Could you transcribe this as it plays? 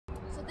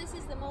this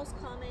is the most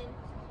common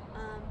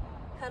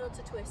cuddle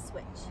to twist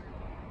switch.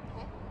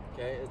 Okay.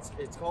 Okay,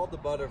 it's called the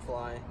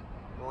butterfly.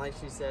 And like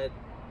she said,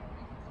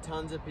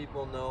 tons of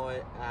people know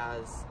it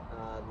as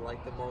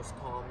like the most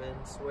common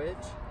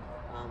switch,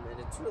 and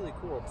it's really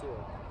cool too.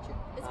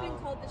 It's been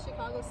called the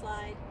Chicago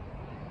slide,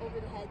 over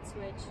the head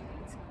switch.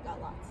 It's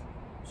got lots.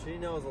 She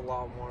knows a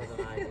lot more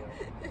than I do.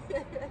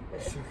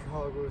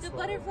 Chicago The slide.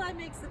 butterfly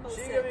makes the most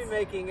sense. She could be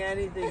making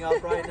anything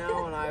up right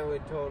now, and I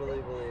would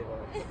totally believe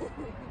her.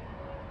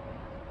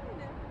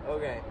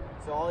 Okay,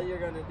 so all you're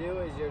gonna do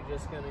is you're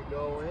just gonna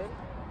go in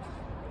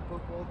and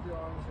put both your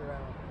arms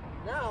around.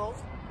 Now,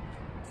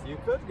 you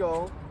could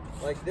go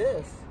like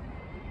this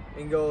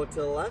and go to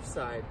the left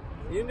side.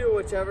 You can do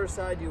whichever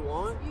side you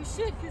want. You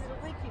should, because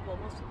it'll wake people.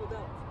 Most people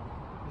don't.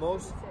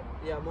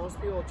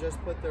 Most people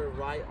just put their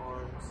right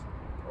arms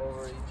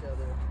over each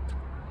other,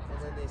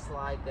 and then they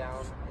slide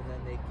down, and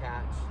then they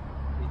catch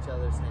each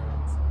other's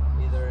hands,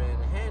 either in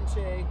a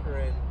handshake or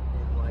in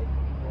like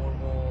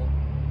normal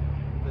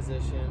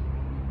position,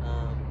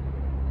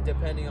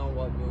 depending on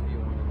what move you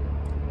want to do.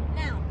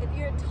 Now, if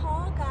you're a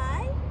tall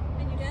guy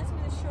and you're dancing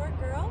with a short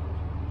girl,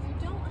 you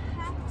don't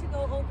have to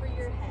go over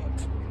your head.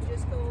 You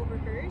just go over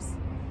hers.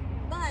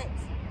 But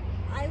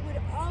I would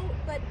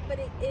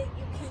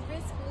you can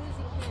risk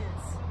losing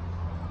hands.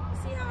 You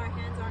see how our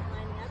hands aren't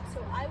lining up?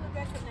 So I would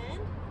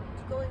recommend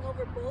going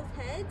over both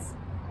heads.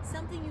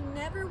 Something you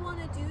never want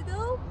to do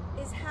though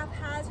is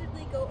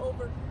haphazardly go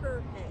over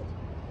her head,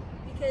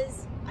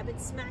 because I've been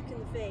smacked in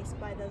the face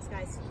by those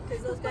guys,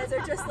 because those guys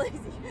are just lazy.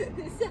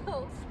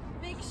 So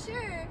make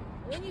sure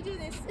when you do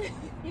this,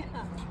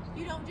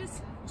 you don't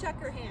just chuck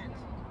her hand.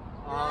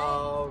 Right?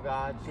 Oh,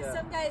 gotcha.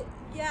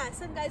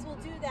 Some guys will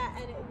do that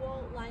and it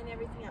won't line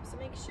everything up. So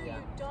make sure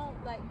you don't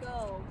let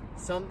go.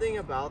 Something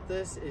about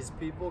this is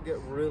people get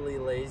really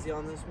lazy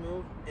on this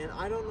move, and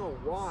I don't know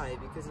why,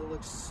 because it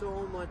looks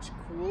so much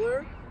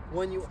cooler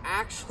when you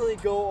actually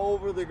go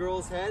over the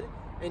girl's head,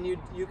 and you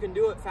can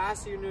do it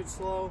fast, you can do it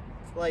slow,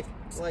 like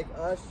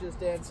us just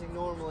dancing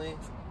normally.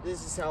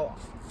 This is how,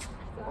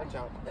 watch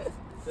out,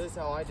 this is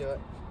how I do it.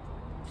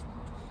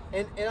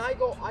 And I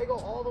go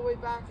all the way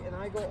back, and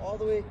I go all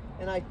the way,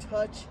 and I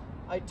touch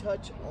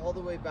all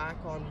the way back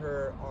on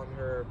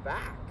her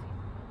back,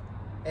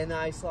 and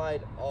I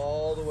slide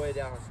all the way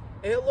down.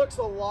 And it looks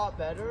a lot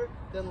better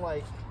than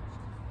like.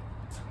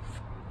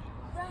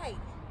 Right.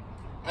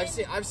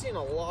 I've seen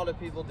a lot of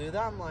people do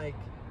that. I'm like,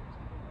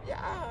 yeah,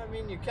 I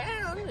mean you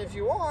can if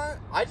you want.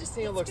 I just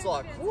think it looks a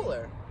lot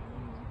cooler.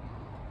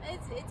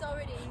 It's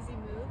already an easy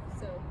move,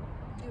 so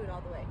do it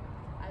all the way,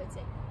 I would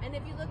say. And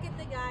if you look at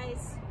the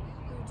guys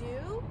who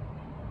do,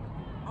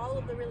 all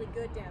of the really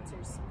good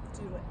dancers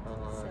do it.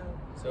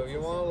 So if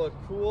you want to look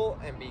cool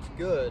and be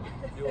good,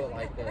 do it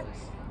like this.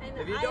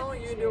 If you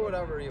don't, you do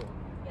whatever you want.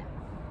 Yeah,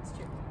 it's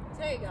true. So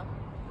there you go.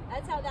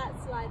 That's how that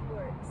slide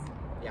works.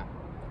 Yeah.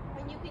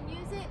 And you can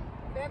use it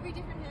for every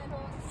different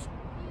handle.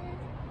 Here,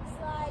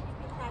 slide, you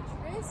can catch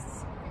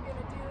wrists. If you're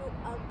going to do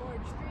a more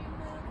extreme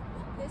move,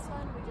 this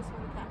one, we just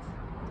want to catch.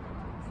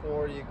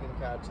 Or you can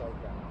catch like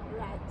that.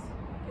 Right.